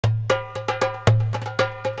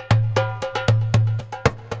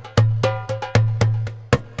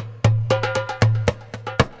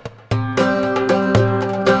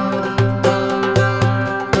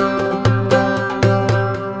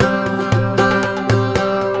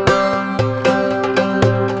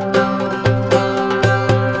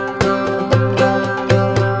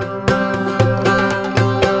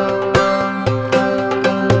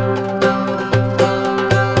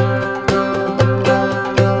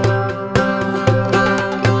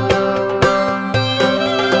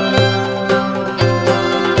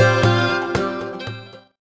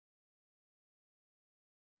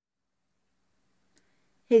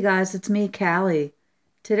Hey guys, it's me, Cali.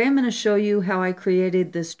 Today I'm going to show you how I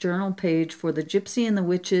created this journal page for the Gypsy and the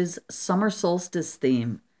Witch's Summer Solstice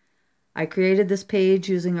theme. I created this page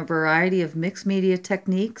using a variety of mixed media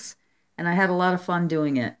techniques, and I had a lot of fun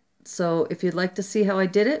doing it. So if you'd like to see how I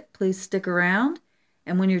did it, please stick around.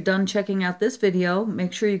 And when you're done checking out this video,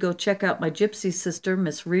 make sure you go check out my Gypsy sister,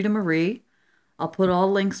 Miss Rita Marie. I'll put all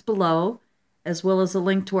links below, as well as a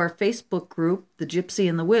link to our Facebook group, The Gypsy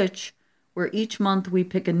and the Witch, where each month we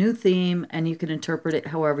pick a new theme and you can interpret it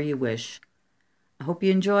however you wish. I hope you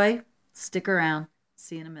enjoy. Stick around.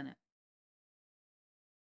 See you in a minute.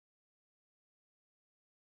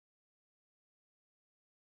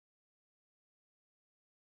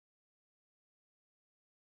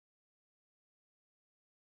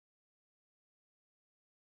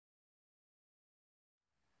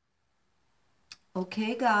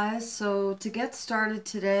 Okay guys, so to get started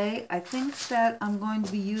today, I think that I'm going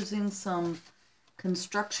to be using some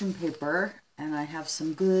construction paper, and I have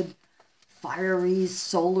some good fiery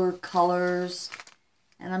solar colors,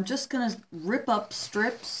 and I'm just going to rip up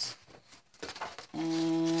strips,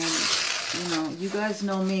 and you guys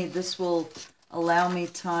know me, this will allow me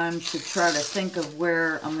time to try to think of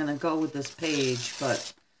where I'm going to go with this page,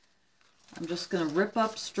 but I'm just going to rip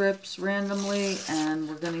up strips randomly, and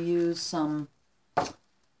we're going to use some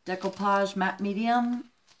decoupage matte medium,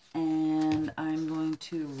 and I'm going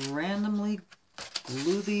to randomly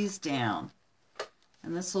glue these down,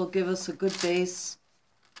 and this will give us a good base.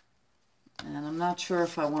 And I'm not sure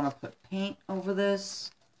if I want to put paint over this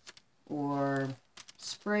or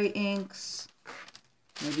spray inks.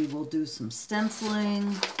 Maybe we'll do some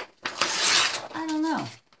stenciling. I don't know,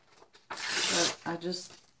 but I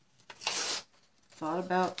just thought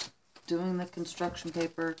about doing the construction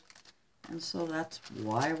paper, and so that's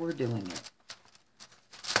why we're doing it.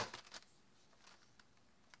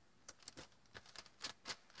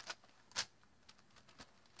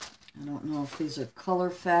 I don't know if these are color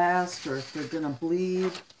fast or if they're going to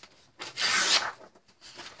bleed.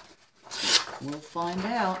 We'll find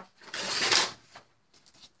out.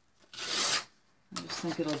 I just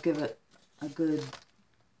think it'll give it a good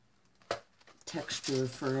texture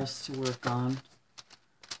for us to work on.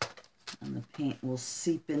 And the paint will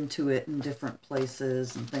seep into it in different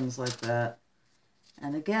places and things like that.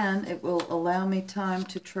 And again, it will allow me time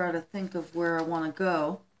to try to think of where I want to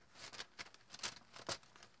go.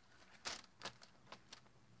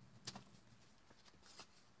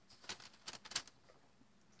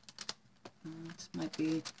 This might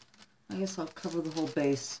be, I guess I'll cover the whole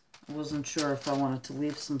base. I wasn't sure if I wanted to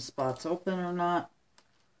leave some spots open or not.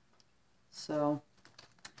 So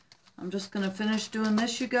I'm just going to finish doing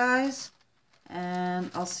this, you guys, and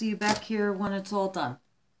I'll see you back here when it's all done.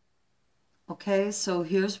 Okay, so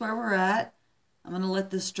here's where we're at. I'm going to let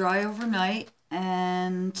this dry overnight,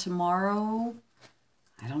 and tomorrow,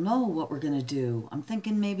 I don't know what we're going to do. I'm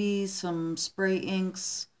thinking maybe some spray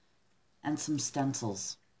inks and some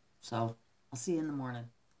stencils. So I'll see you in the morning.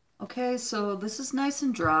 Okay, so this is nice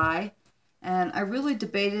and dry. And I really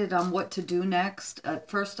debated on what to do next. At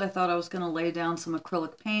first I thought I was going to lay down some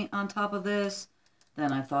acrylic paint on top of this.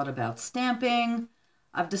 Then I thought about stamping.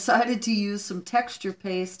 I've decided to use some texture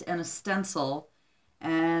paste and a stencil.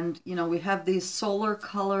 And, we have these solar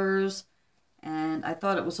colors. And I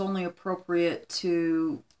thought it was only appropriate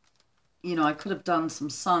to, I could have done some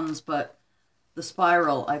suns, but the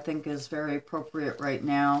spiral I think is very appropriate right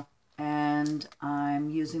now. And I'm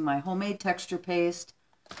using my homemade texture paste,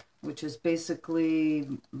 which is basically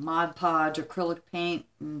Mod Podge acrylic paint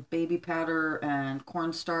and baby powder and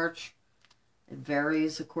cornstarch. It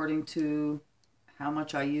varies according to how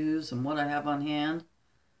much I use and what I have on hand.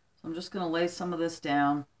 So I'm just going to lay some of this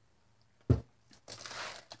down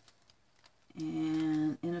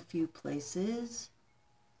and in a few places.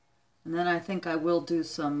 And then I think I will do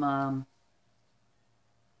some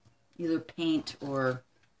either paint or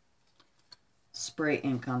spray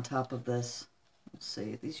ink on top of this. Let's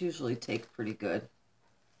see, these usually take pretty good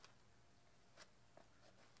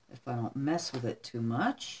if I don't mess with it too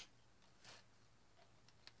much.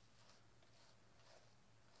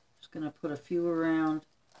 Just going to put a few around.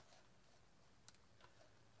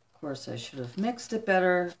 Of course, I should have mixed it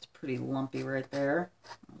better. It's pretty lumpy right there.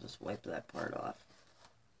 I'll just wipe that part off.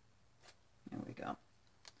 There we go.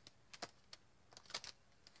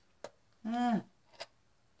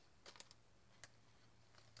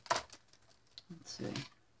 Let's see.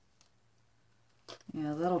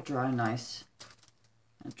 Yeah, that'll dry nice.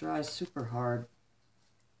 It dries super hard.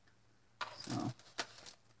 So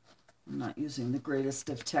I'm not using the greatest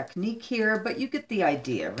of technique here, but you get the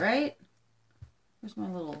idea, right? Here's my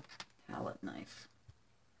little palette knife.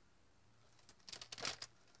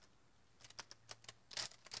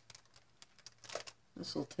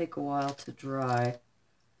 This will take a while to dry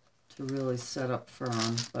to really set up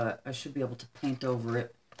firm, but I should be able to paint over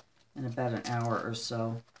it in about an hour or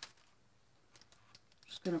so.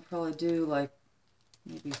 Just going to probably do like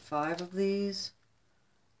maybe 5 of these.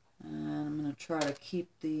 And I'm going to try to keep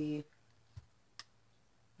the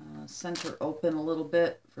center open a little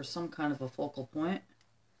bit for some kind of a focal point.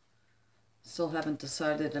 Still haven't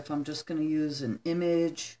decided if I'm just going to use an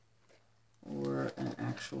image or an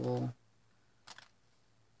actual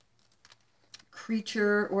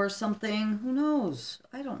creature or something. Who knows?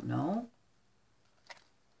 I don't know.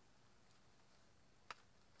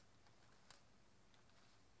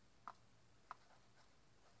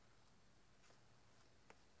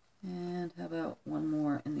 And how about one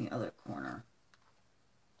more in the other corner?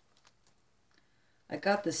 I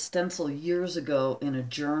got this stencil years ago in a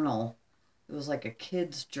journal. It was like a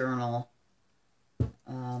kid's journal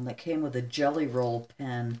that came with a jelly roll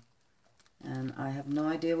pen. And I have no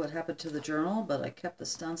idea what happened to the journal, but I kept the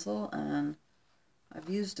stencil and I've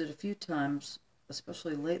used it a few times,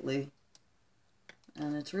 especially lately.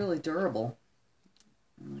 And it's really durable.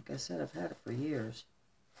 And like I said, I've had it for years.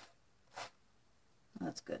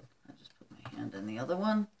 That's good. I just put my hand in the other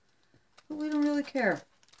one, but we don't really care.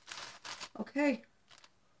 Okay.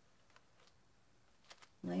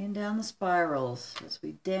 Laying down the spirals as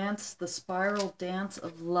we dance the spiral dance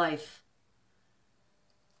of life.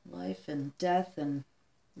 Life and death and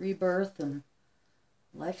rebirth and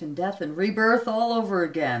life and death and rebirth all over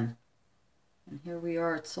again. And here we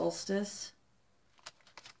are at Solstice,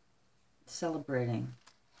 celebrating.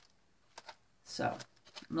 So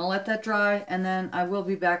I'm going to let that dry, and then I will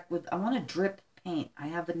be back with, I want to drip paint. I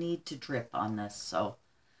have a need to drip on this, so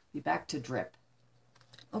be back to drip.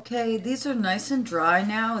 Okay, these are nice and dry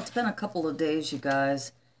now. It's been a couple of days, you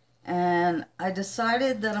guys. And I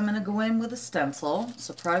decided that I'm going to go in with a stencil.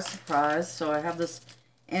 Surprise, surprise. So I have this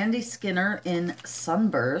Andy Skinner in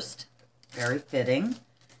Sunburst. Very fitting.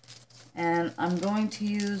 And I'm going to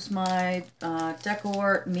use my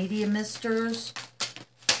Deco Media Misters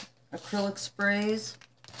acrylic sprays.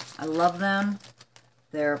 I love them.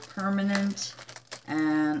 They're permanent.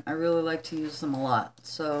 And I really like to use them a lot.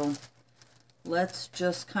 So let's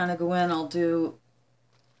just kind of go in.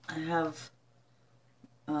 I have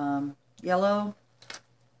yellow,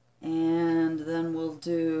 and then we'll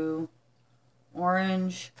do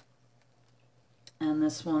orange, and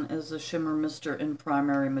this one is a shimmer mister in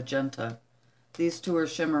primary magenta. These two are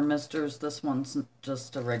shimmer misters. This one's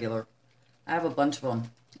just a regular. I have a bunch of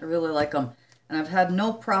them. I really like them, and I've had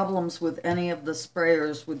no problems with any of the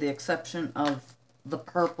sprayers with the exception of the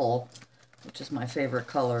purple, which is my favorite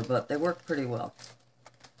color, but they work pretty well.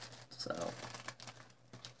 So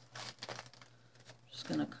just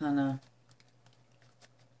gonna kind of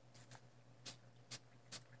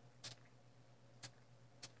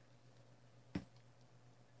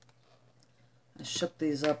I shook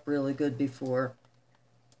these up really good before.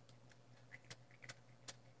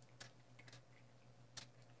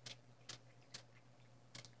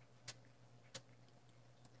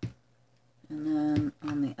 And then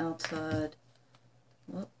on the outside,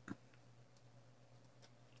 whoop.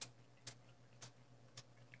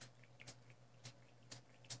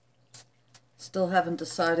 Still haven't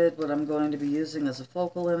decided what I'm going to be using as a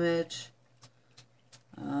focal image.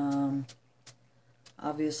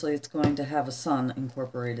 Obviously, it's going to have a sun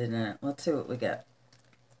incorporated in it. Let's see what we get.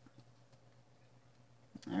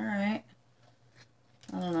 Alright.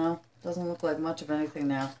 I don't know. Doesn't look like much of anything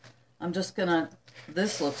now. I'm just gonna,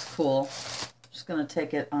 this looks cool. Just gonna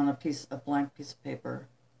take it on a blank piece of paper.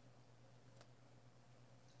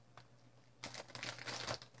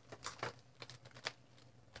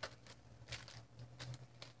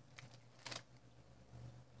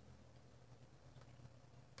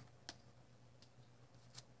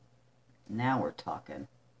 Now we're talking.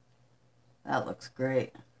 That looks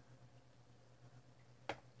great.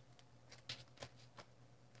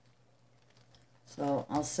 So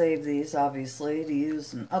I'll save these, obviously, to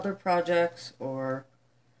use in other projects, or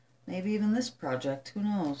maybe even this project. Who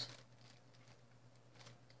knows?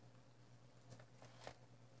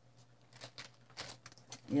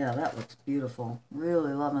 Yeah, that looks beautiful.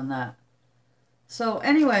 Really loving that. So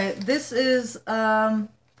anyway, this is a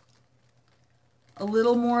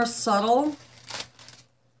little more subtle,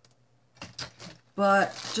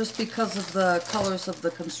 but just because of the colors of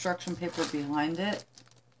the construction paper behind it.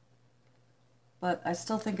 But I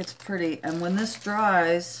still think it's pretty. And when this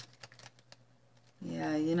dries,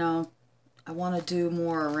 yeah, you know, I want to do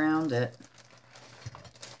more around it.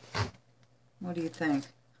 What do you think?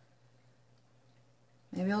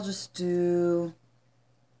 Maybe I'll just do,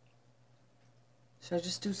 should I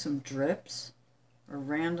just do some drips or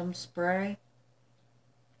random spray.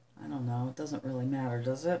 I don't know. It doesn't really matter,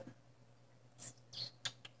 does it?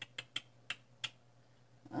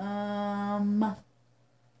 I'm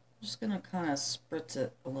just going to kind of spritz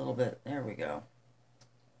it a little bit. There we go.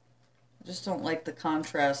 I just don't like the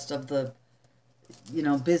contrast of the, you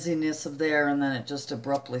know, busyness of there and then it just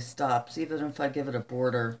abruptly stops. Even if I give it a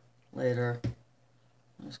border later,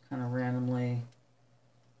 I'll just kind of randomly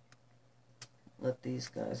let these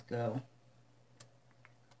guys go.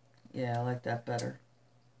 Yeah, I like that better.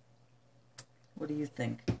 What do you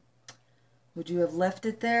think? Would you have left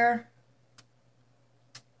it there?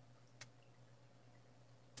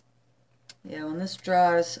 Yeah, when this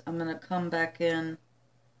dries, I'm going to come back in,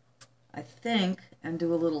 I think, and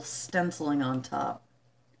do a little stenciling on top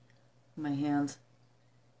of my hands.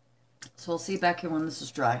 So I'll see you back here when this is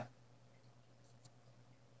dry.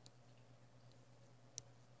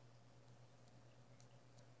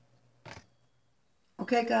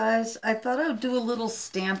 Okay guys, I thought I would do a little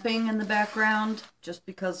stamping in the background just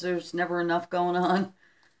because there's never enough going on.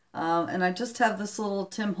 And I just have this little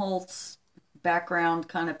Tim Holtz background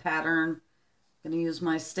kind of pattern. I'm going to use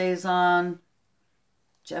my StazOn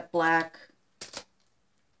jet black.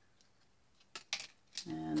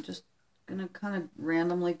 And just going to kind of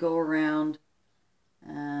randomly go around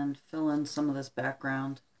and fill in some of this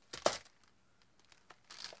background.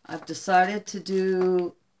 I've decided to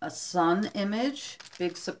do a sun image,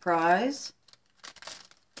 big surprise.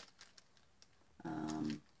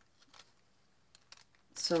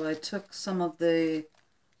 So I took some of the,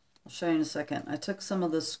 I'll show you in a second, I took some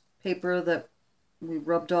of this paper that we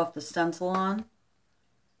rubbed off the stencil on,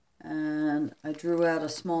 and I drew out a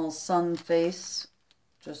small sun face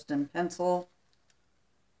just in pencil,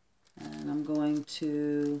 and I'm going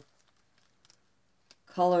to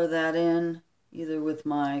color that in either with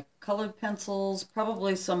my colored pencils,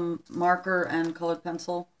 probably some marker and colored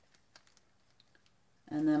pencil.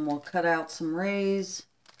 And then we'll cut out some rays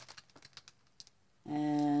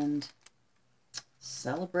and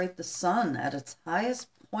celebrate the sun at its highest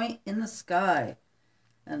point in the sky.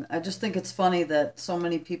 And I just think it's funny that so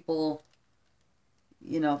many people,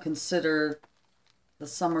 you know, consider the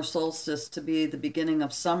summer solstice to be the beginning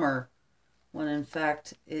of summer, when in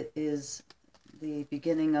fact it is the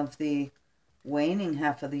beginning of the waning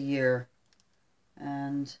half of the year,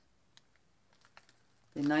 and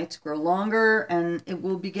the nights grow longer and it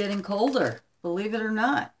will be getting colder, believe it or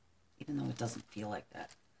not, even though it doesn't feel like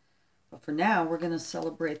that. But for now, we're going to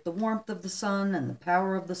celebrate the warmth of the sun and the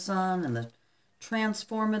power of the sun and the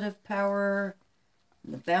transformative power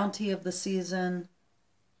and the bounty of the season.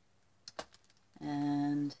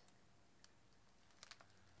 And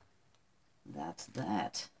that's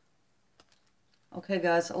that. Okay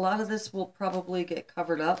guys, a lot of this will probably get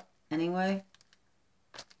covered up anyway,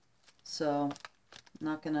 so I'm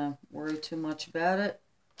not going to worry too much about it.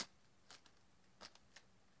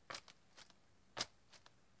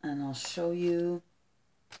 And I'll show you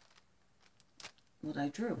what I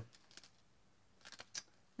drew.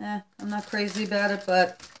 I'm not crazy about it,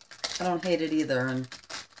 but I don't hate it either, and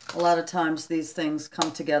a lot of times these things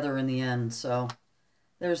come together in the end, so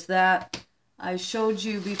there's that. I showed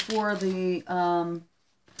you before the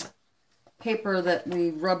paper that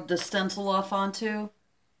we rubbed the stencil off onto,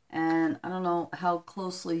 and I don't know how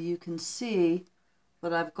closely you can see,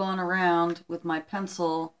 but I've gone around with my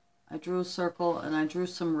pencil. I drew a circle and I drew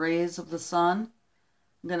some rays of the sun.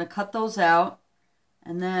 I'm going to cut those out,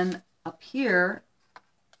 and then up here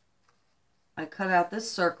I cut out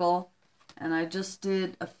this circle and I just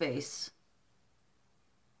did a face.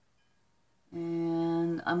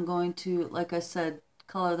 And I'm going to, like I said,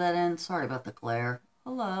 color that in. Sorry about the glare.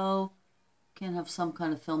 Hello. Can't have some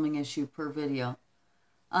kind of filming issue per video.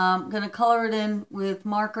 I'm going to color it in with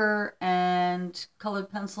marker and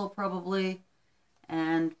colored pencil probably.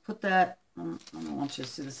 And put that, I don't want you to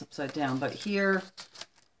see this upside down, but here.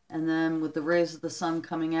 And then with the rays of the sun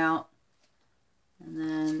coming out. And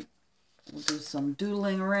then we'll do some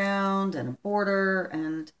doodling around and a border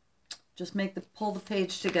and just pull the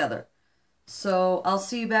page together. So I'll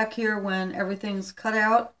see you back here when everything's cut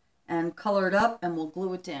out and colored up, and we'll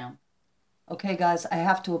glue it down. Okay guys, I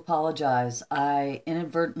have to apologize. I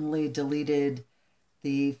inadvertently deleted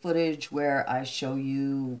the footage where I show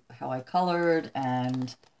you how I colored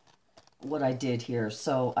and what I did here.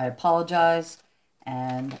 So I apologize,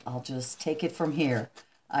 and I'll just take it from here.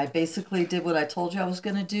 I basically did what I told you I was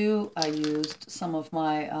going to do. I used some of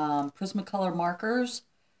my Prismacolor markers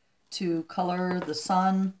to color the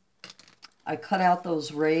sun. I cut out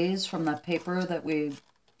those rays from that paper that we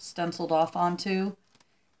stenciled off onto,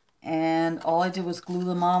 and all I did was glue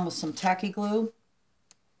them on with some tacky glue.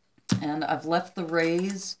 And I've left the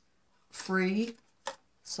rays free,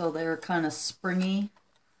 so they're kind of springy.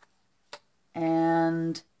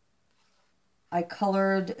 And I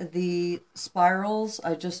colored the spirals.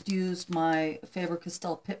 I just used my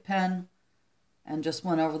Faber-Castell Pitt pen and just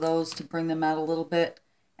went over those to bring them out a little bit.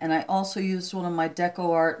 And I also used one of my Deco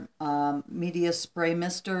Art media spray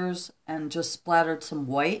misters and just splattered some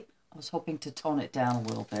white. I was hoping to tone it down a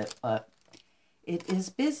little bit, but it is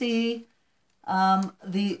busy.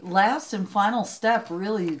 The last and final step,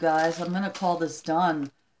 really, you guys, I'm going to call this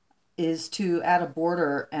done, is to add a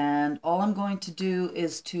border. And all I'm going to do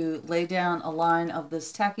is to lay down a line of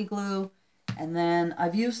this tacky glue. And then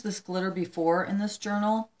I've used this glitter before in this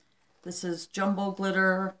journal. This is Jumbo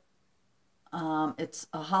Glitter. It's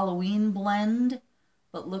a Halloween blend,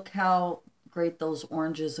 but look how great those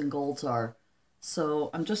oranges and golds are. So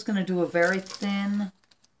I'm just going to do a very thin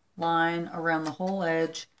line around the whole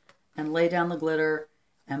edge and lay down the glitter,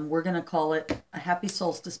 and we're going to call it a Happy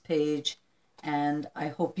Solstice page, and I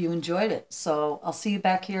hope you enjoyed it. So I'll see you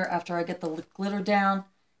back here after I get the glitter down,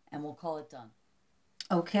 and we'll call it done.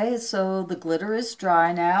 Okay, so the glitter is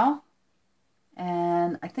dry now,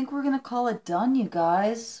 and I think we're going to call it done, you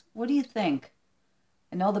guys. What do you think?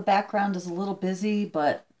 I know the background is a little busy,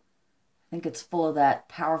 but I think it's full of that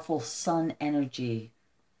powerful sun energy.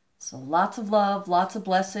 So lots of love, lots of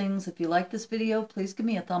blessings. If you like this video, please give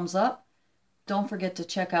me a thumbs up. Don't forget to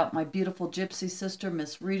check out my beautiful gypsy sister,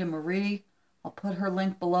 Miss Rita Marie. I'll put her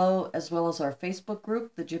link below, as well as our Facebook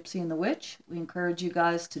group, The Gypsy and the Witch. We encourage you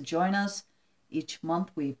guys to join us. Each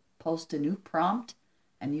month we post a new prompt,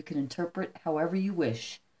 and you can interpret however you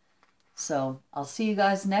wish. So I'll see you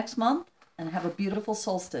guys next month, and have a beautiful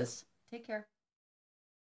solstice. Take care.